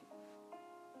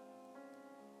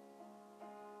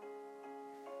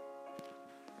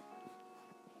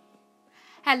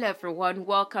Hello, everyone.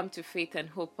 Welcome to Faith and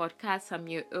Hope Podcast. I'm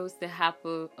your host, the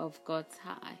Apple of God's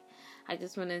Eye. I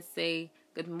just want to say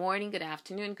good morning, good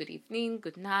afternoon, good evening,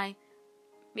 good night.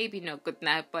 Maybe not good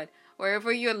night, but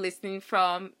wherever you're listening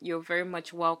from, you're very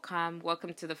much welcome.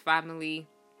 Welcome to the family.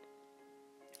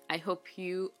 I hope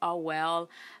you are well,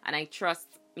 and I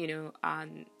trust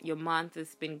your month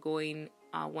has been going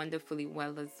wonderfully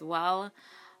well as well.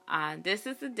 This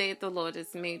is the day the Lord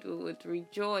has made. We would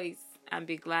rejoice and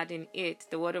be glad in it.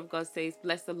 The word of God says,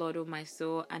 "Bless the Lord, O my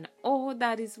soul, and all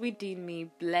that is within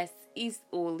me. Bless his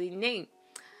holy name."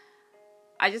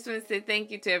 I just want to say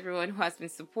thank you to everyone who has been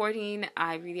supporting.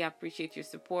 I really appreciate your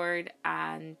support,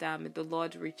 and may the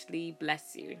Lord richly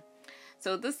bless you.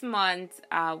 So this month,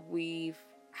 we've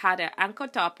had an anchor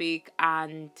topic,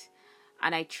 and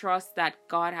I trust that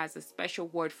God has a special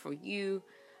word for you,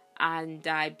 and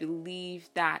I believe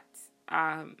that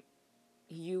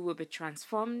you will be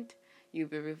transformed, you'll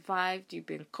be revived, you'll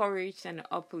be encouraged and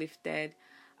uplifted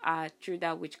through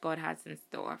that which God has in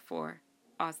store for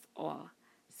us all.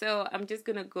 So I'm just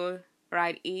going to go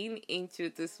right into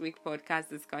this week's podcast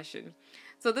discussion.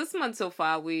 So this month so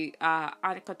far, we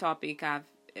anchor topic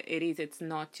it's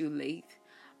not too late.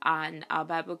 And our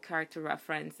Bible character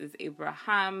reference is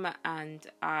Abraham, and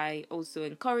I also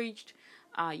encouraged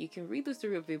you can read the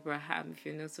story of Abraham if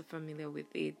you're not so familiar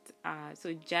with it.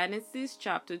 So Genesis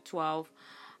chapter 12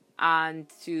 and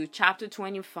to chapter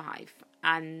 25,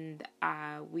 and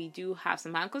we do have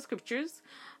some anchor scriptures,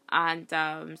 and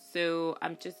so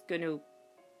I'm just going to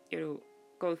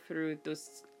go through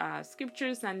those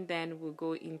scriptures, and then we'll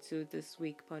go into this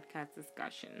week podcast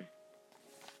discussion.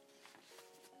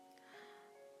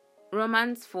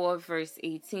 Romans 4 verse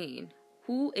 18,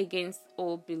 who against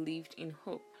all believed in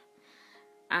hope.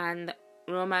 And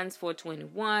Romans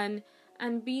 4:21,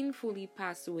 and being fully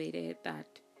persuaded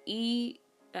that he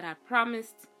that had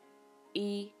promised,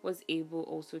 he was able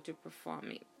also to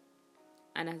perform it.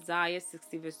 And Isaiah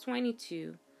 60 verse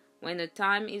 22, when the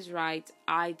time is right,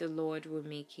 I, the Lord, will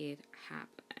make it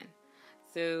happen.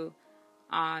 So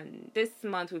this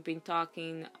month we've been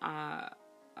talking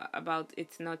about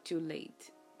it's not too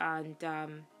late. And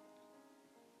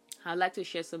I'd like to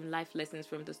share some life lessons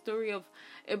from the story of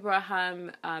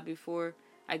Abraham before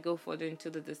I go further into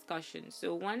the discussion.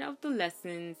 So one of the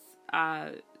lessons,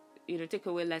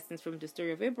 takeaway lessons from the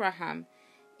story of Abraham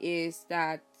is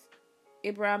that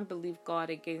Abraham believed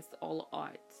God against all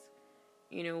odds.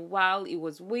 While he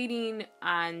was waiting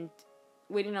on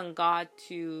God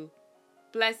to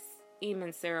bless him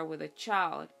and Sarah with a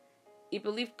child, he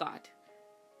believed God.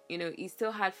 He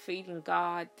still had faith in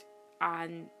God,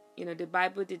 and the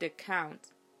Bible did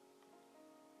account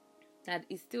that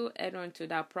he still held on to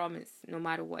that promise no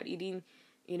matter what. He didn't,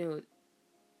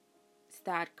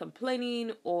 start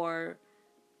complaining or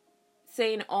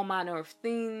saying all manner of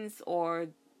things, or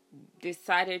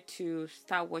decided to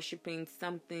start worshiping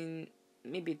something,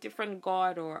 maybe a different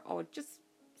God or just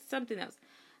something else.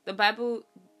 The Bible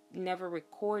never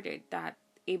recorded that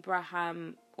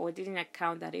Abraham, or didn't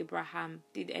account that Abraham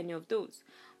did any of those,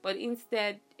 but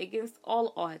instead, against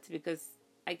all odds, because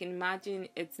I can imagine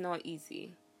it's not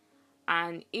easy.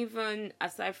 And even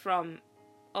aside from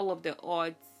all of the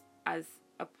odds, as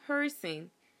a person,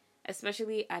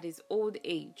 especially at his old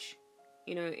age,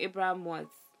 Abraham was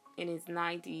in his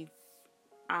 90s,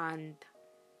 and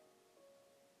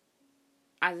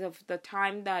as of the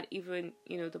time that even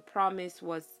the promise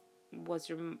was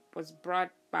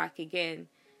brought back again,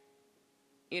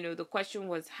 the question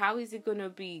was, how is it going to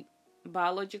be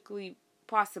biologically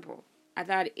possible at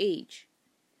that age?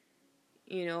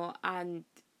 And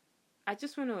I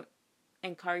just want to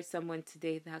encourage someone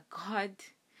today that God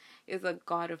is a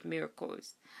God of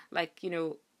miracles.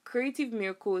 Creative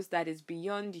miracles that is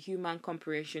beyond human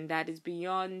comprehension, that is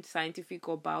beyond scientific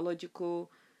or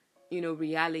biological,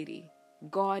 reality.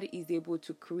 God is able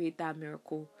to create that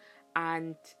miracle,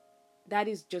 and that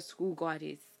is just who God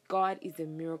is. God is a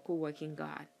miracle working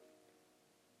God.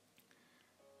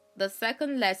 The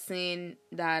second lesson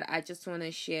that I just want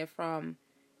to share from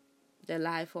the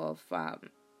life of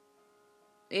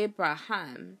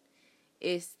Abraham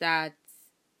is that,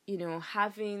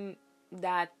 having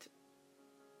that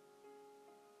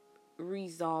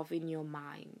resolve in your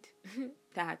mind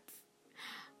that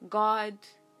God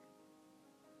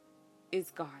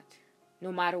is God,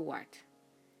 no matter what.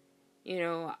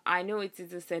 I know it's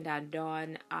easy said and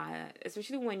done,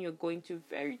 especially when you're going through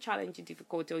very challenging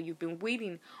difficulty, or you've been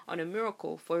waiting on a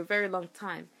miracle for a very long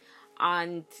time,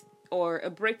 or a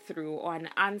breakthrough, or an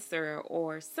answer,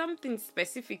 or something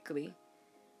specifically.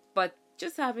 But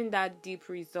just having that deep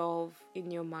resolve in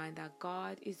your mind that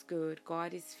God is good,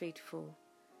 God is faithful,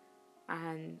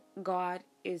 And God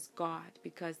is God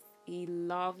because He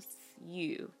loves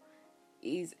you.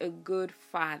 He's a good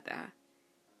Father.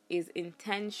 His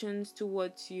intentions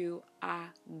towards you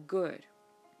are good.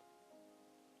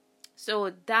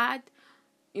 So that,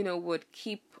 would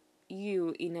keep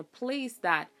you in a place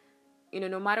that,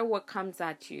 no matter what comes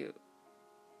at you,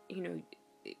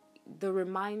 the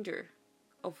reminder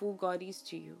of who God is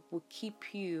to you will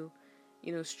keep you,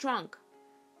 strong.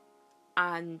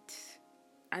 And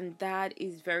that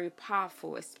is very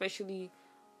powerful, especially,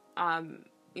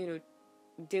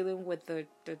 dealing with the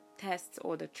tests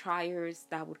or the trials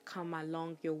that would come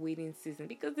along your waiting season,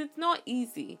 because it's not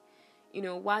easy,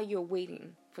 while you're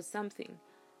waiting for something,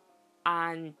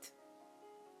 and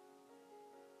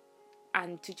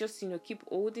to just, keep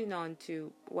holding on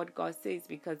to what God says,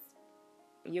 because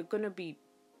you're going to be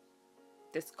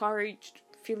discouraged,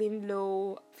 feeling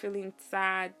low, feeling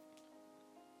sad.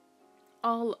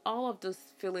 All of those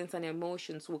feelings and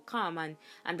emotions will come, and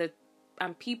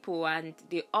people and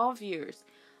the obvious.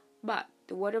 But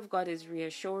the Word of God is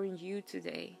reassuring you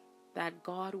today that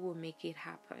God will make it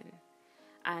happen.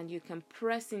 And you can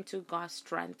press into God's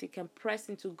strength. You can press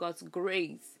into God's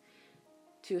grace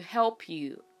to help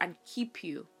you and keep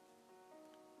you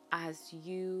as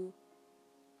you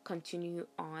continue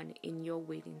on in your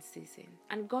waiting season.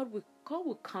 And God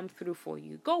will come through for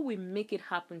you. God will make it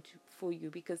happen for you,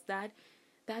 because that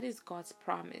is God's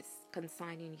promise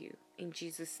concerning you, in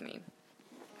Jesus' name.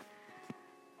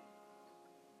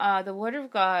 The Word of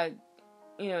God,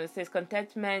 says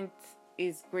contentment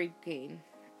is great gain.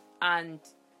 And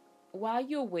while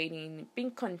you're waiting, being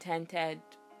contented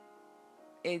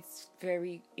is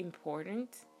very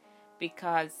important,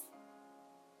 because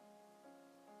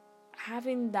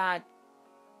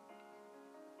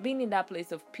being in that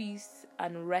place of peace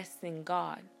and rest in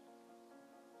God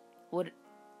would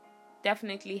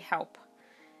definitely help,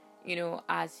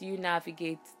 as you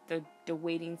navigate the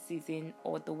waiting season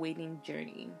or the waiting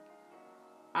journey.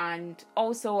 And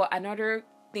also, another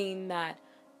thing that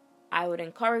I would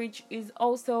encourage is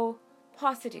also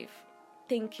positive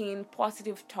thinking,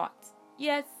 positive thoughts.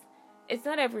 Yes, it's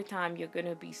not every time you're going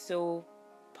to be so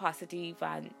positive,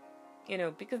 and,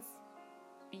 because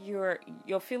your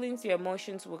feelings, your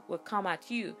emotions will come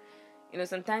at you.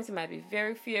 Sometimes it might be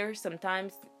very fierce,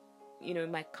 sometimes, it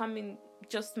might come in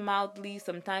just mildly,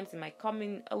 sometimes it might come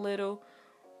in a little.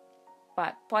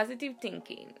 But positive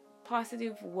thinking,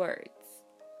 positive words,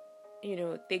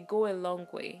 they go a long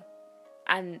way.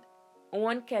 And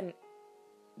one can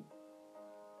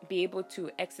be able to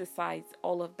exercise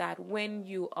all of that when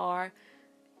you are,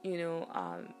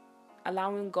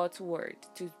 allowing God's word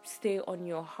to stay on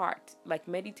your heart, like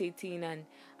meditating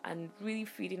and really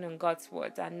feeding on God's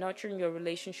words and nurturing your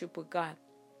relationship with God.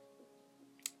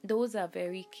 Those are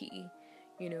very key,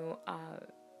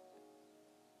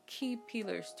 key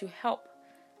pillars to help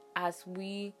as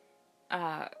we,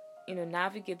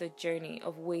 navigate the journey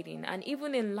of waiting, and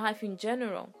even in life in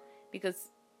general,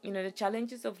 because, the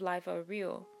challenges of life are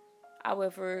real.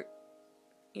 However,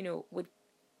 with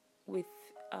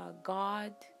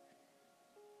God,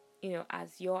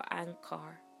 as your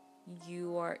anchor,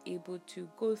 you are able to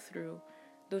go through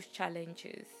those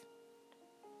challenges.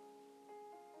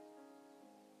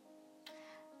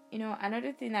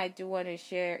 Another thing I do want to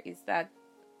share is that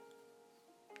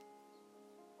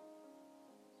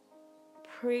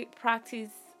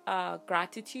practice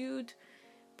gratitude,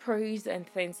 praise, and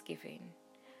thanksgiving,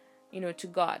 to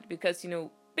God. Because,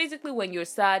 basically when you're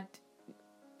sad,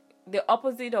 the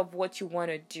opposite of what you want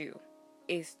to do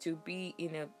is to be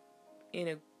in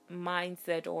a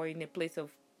mindset or in a place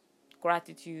of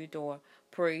gratitude or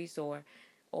praise or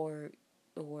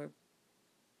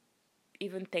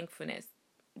even thankfulness.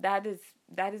 That is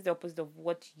the opposite of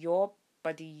what your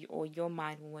body or your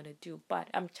mind will want to do. But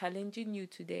I'm challenging you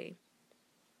today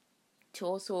to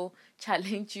also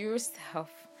challenge yourself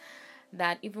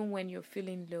that even when you're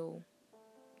feeling low,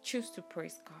 choose to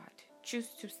praise God. Choose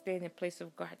to stay in a place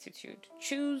of gratitude.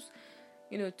 Choose,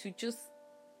 to just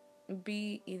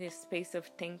be in a space of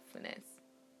thankfulness,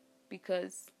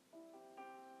 because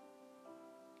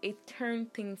it turns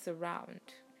things around.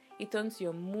 It turns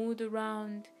your mood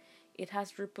around. It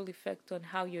has ripple effect on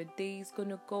how your day is going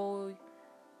to go.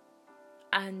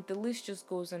 And the list just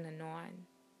goes on and on.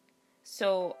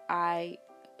 So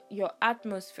your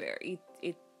atmosphere,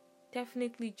 it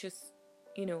definitely just,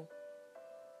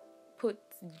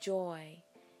 puts joy,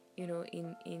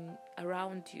 in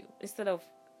around you, instead of,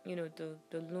 the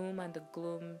gloom and the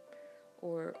gloom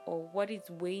or what is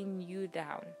weighing you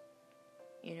down.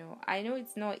 I know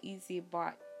it's not easy,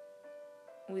 but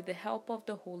with the help of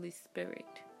the Holy Spirit,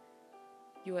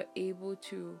 you are able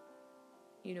to,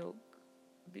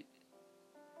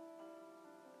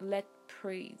 let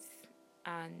praise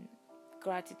and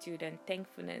gratitude and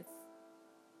thankfulness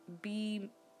be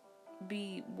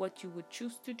what you would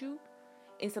choose to do,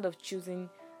 instead of choosing,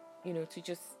 to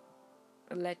just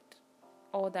let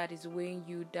all that is weighing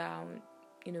you down,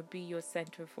 be your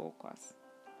center focus.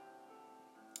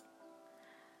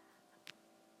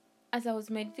 As I was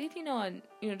meditating on,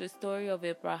 the story of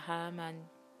Abraham, and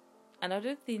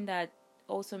another thing that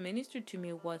also ministered to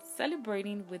me was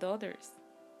celebrating with others.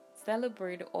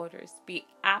 Celebrate others. Be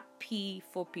happy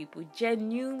for people.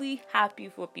 Genuinely happy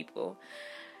for people.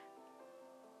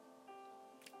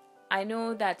 I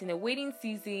know that in a waiting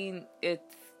season,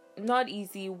 it's not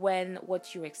easy when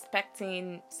what you're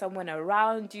expecting, someone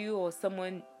around you or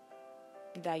someone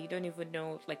that you don't even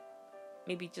know, like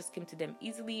maybe just came to them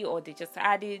easily or they just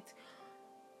had it.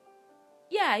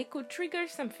 Yeah, it could trigger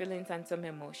some feelings and some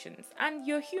emotions. And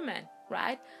you're human,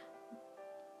 right?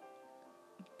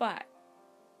 But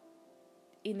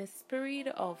in a spirit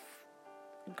of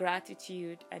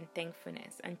gratitude and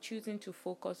thankfulness and choosing to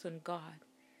focus on God,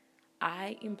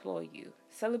 I implore you,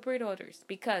 celebrate others,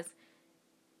 because,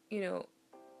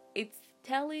 it's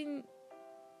telling,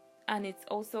 and it's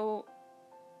also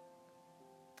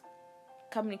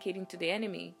communicating to the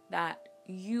enemy that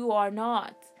you are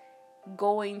not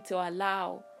going to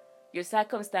allow your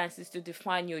circumstances to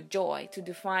define your joy, to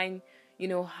define,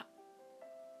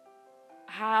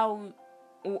 how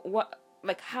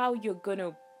you're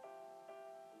gonna,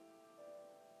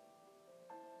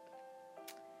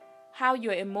 how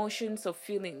your emotions or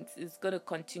feelings is gonna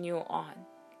continue on.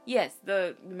 Yes,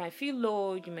 you might feel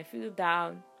low, you might feel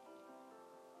down,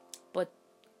 but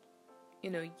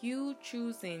you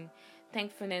choosing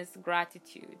thankfulness,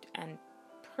 gratitude, and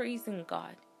praising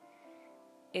God,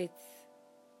 it's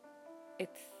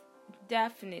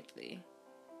definitely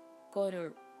going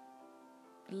to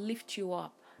lift you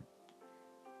up,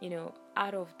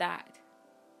 out of that.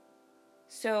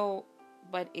 So,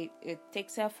 but it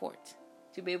takes effort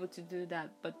to be able to do that.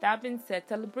 But that being said,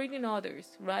 celebrating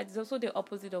others, right, is also the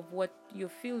opposite of what you're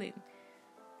feeling.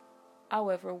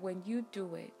 However, when you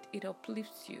do it, it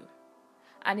uplifts you.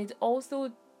 And it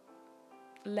also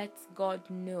lets God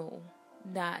know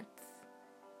that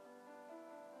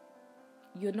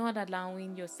you're not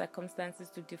allowing your circumstances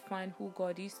to define who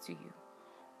God is to you,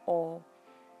 or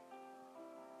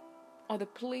the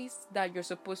place that you're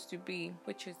supposed to be,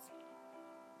 which is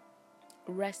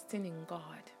resting in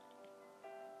God.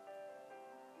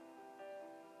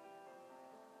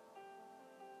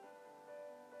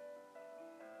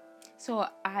 So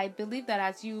I believe that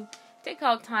as you take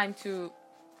out time to,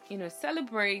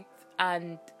 celebrate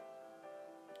and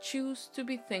choose to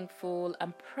be thankful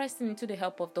and press into the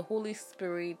help of the Holy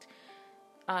Spirit,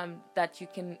 that you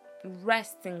can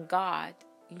rest in God,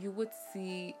 you would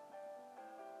see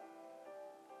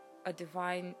a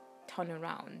divine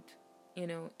turnaround,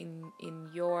 in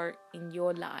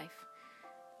your life,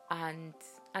 and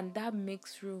that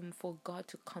makes room for God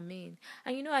to come in.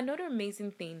 And another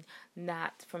amazing thing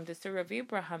that from the story of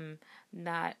Abraham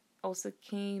that also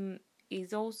came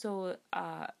is also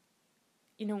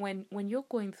when you're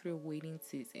going through a waiting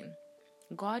season,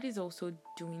 God is also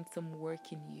doing some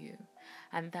work in you,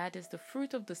 and that is the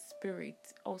fruit of the Spirit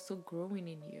also growing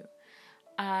in you.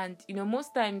 And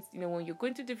most times, when you're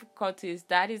going through difficulties,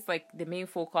 that is like the main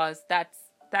focus.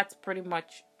 That's pretty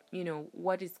much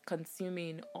what is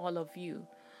consuming all of you.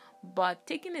 But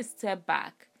taking a step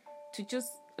back to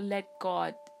just let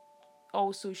God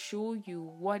also show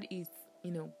you what is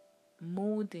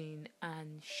molding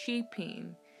and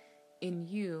shaping in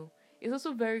you is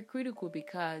also very critical,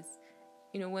 because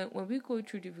when we go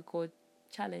through difficult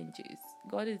challenges,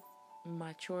 God is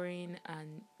maturing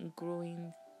and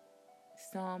growing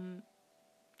some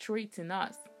traits in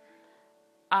us,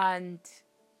 and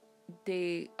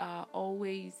they are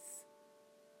always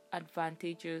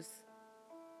advantageous,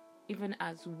 even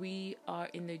as we are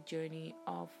in the journey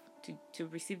of to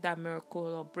receive that miracle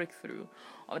or breakthrough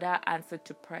or that answer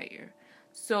to prayer.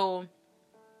 So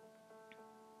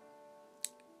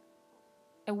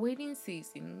a waiting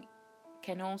season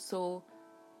can also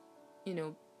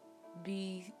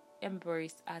be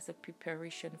embraced as a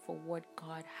preparation for what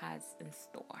God has in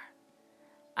store.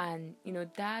 And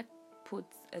that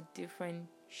puts a different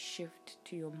shift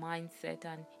to your mindset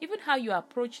and even how you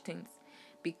approach things,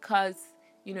 because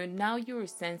now you're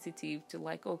sensitive to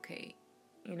like, okay,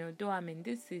 though I'm in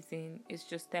this season, it's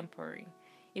just temporary.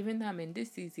 Even though I'm in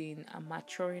this season, I'm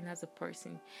maturing as a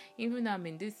person. Even though I'm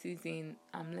in this season,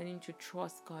 I'm learning to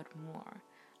trust God more.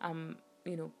 I'm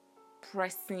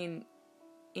pressing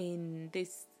in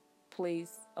this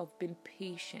place of being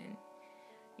patient,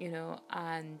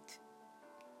 and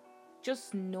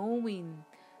just knowing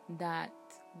that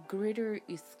greater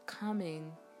is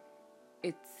coming,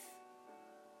 it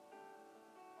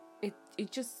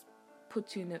just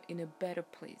puts you in a better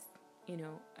place,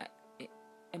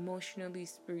 emotionally,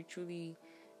 spiritually,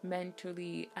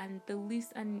 mentally, and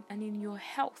and in your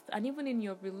health, and even in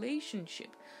your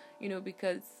relationship,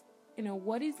 because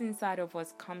what is inside of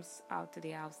us comes out to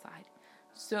the outside.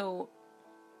 So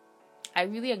I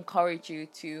really encourage you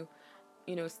to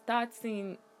start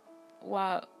seeing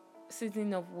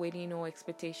season of waiting or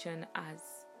expectation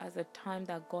as a time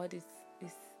that God is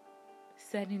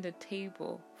setting the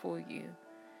table for you,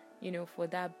 for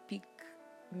that big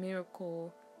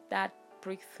miracle, that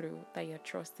breakthrough that you're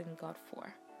trusting God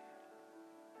for.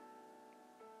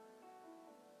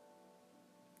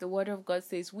 The word of God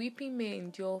says, weeping may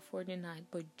endure for the night,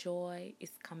 but joy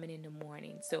is coming in the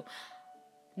morning. So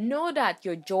know that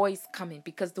your joy is coming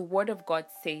because the word of God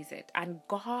says it, and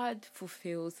God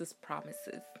fulfills his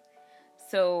promises.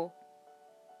 So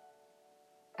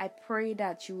I pray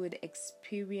that you would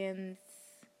experience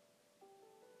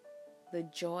the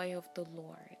joy of the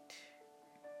Lord.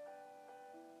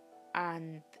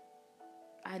 And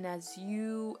as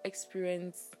you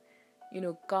experience,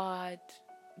 God,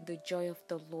 the joy of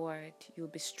the Lord, you'll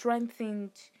be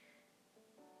strengthened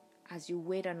as you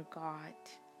wait on God,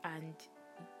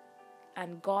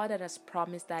 and God that has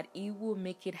promised that he will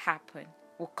make it happen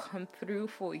will come through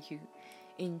for you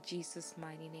in Jesus'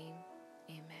 mighty name.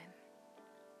 Amen.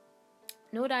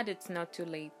 Know that it's not too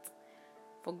late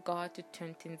for God to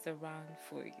turn things around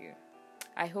for you.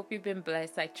 I hope you've been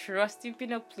blessed. I trust you've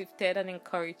been uplifted and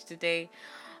encouraged today.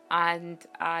 And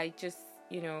I just,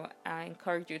 I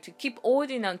encourage you to keep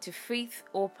holding on to faith,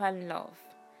 hope, and love.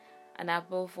 And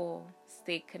above all,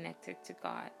 stay connected to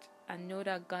God. And know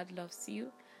that God loves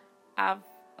you. Have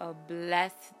a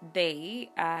blessed day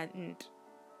and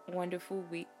wonderful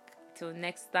week. Till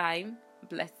next time,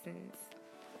 blessings.